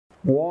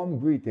Warm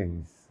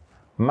greetings.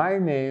 My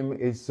name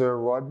is Sir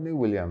Rodney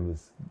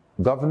Williams,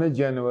 Governor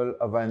General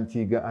of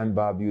Antigua and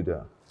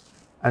Barbuda,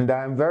 and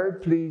I am very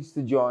pleased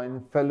to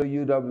join fellow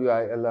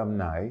UWI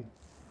alumni,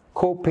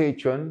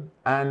 co-patron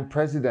and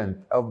President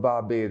of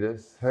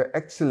Barbados, Her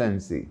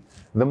Excellency,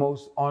 the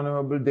Most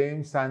Honorable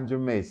Dame Sandra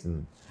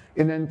Mason,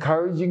 in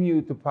encouraging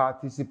you to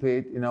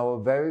participate in our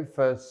very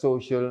first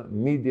social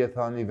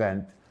mediathon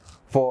event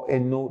for a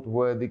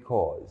noteworthy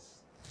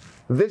cause.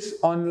 This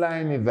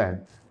online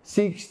event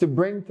seeks to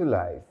bring to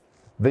life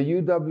the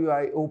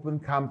UWI Open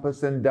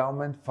Campus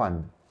Endowment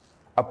Fund,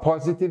 a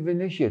positive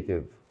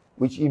initiative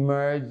which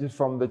emerged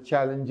from the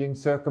challenging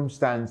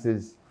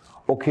circumstances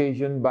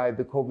occasioned by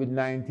the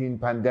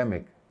COVID-19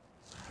 pandemic.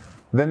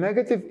 The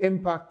negative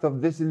impact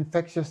of this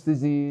infectious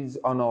disease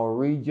on our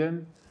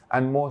region,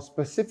 and more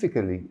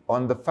specifically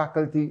on the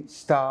faculty,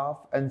 staff,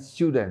 and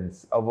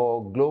students of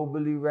our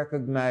globally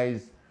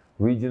recognized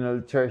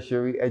regional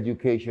tertiary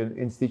education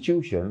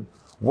institution,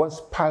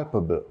 was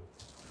palpable.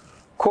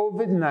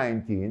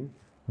 COVID-19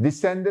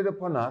 descended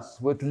upon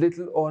us with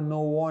little or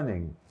no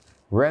warning,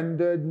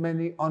 rendered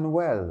many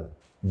unwell,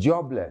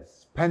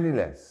 jobless,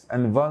 penniless,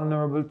 and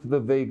vulnerable to the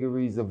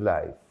vagaries of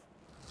life.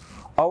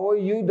 Our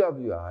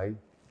UWI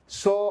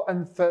saw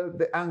and felt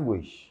the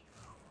anguish.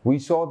 We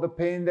saw the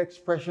pained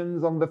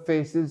expressions on the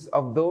faces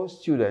of those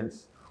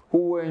students who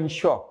were in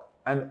shock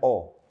and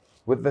awe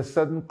with the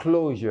sudden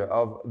closure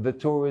of the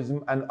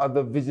tourism and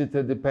other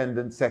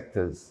visitor-dependent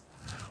sectors.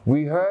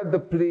 We heard the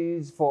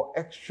pleas for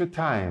extra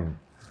time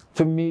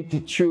to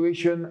meet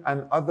tuition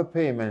and other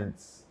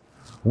payments.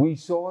 We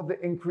saw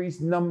the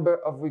increased number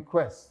of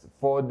requests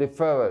for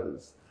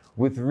deferrals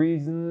with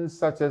reasons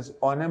such as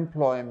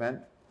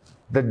unemployment,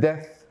 the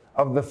death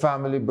of the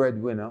family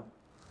breadwinner,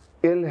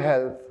 ill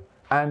health,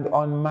 and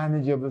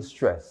unmanageable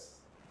stress.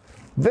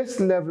 This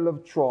level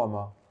of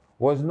trauma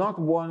was not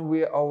one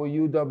where our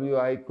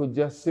UWI could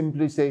just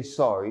simply say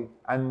sorry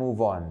and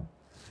move on,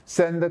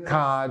 send a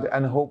card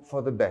and hope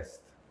for the best.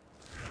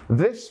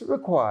 This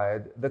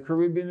required the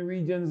Caribbean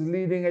region's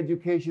leading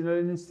educational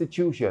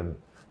institution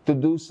to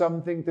do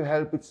something to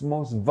help its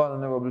most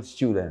vulnerable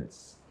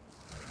students.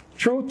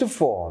 True to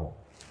form,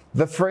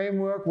 the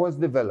framework was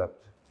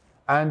developed,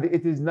 and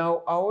it is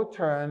now our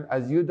turn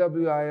as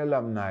UWI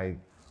alumni,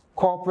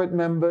 corporate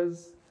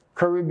members,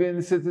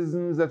 Caribbean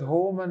citizens at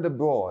home and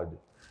abroad,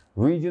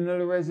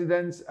 regional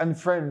residents and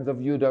friends of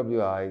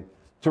UWI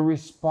to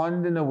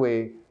respond in a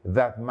way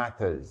that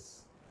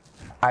matters.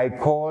 I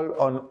call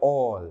on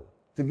all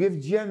to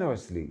give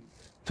generously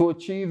to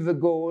achieve the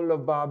goal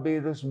of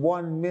Barbados'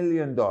 $1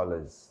 million.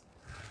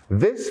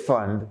 This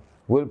fund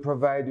will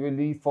provide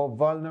relief for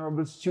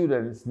vulnerable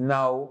students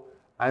now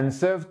and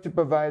serve to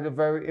provide a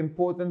very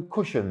important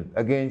cushion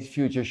against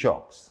future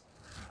shocks.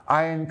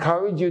 I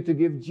encourage you to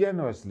give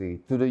generously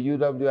to the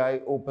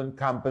UWI Open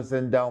Campus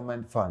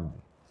Endowment Fund.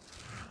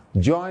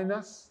 Join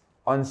us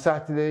on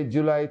Saturday,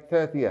 July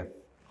 30th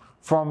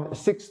from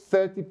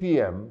 6:30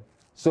 p.m.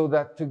 so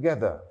that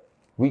together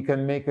we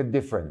can make a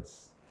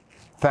difference.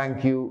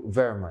 Thank you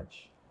very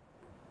much.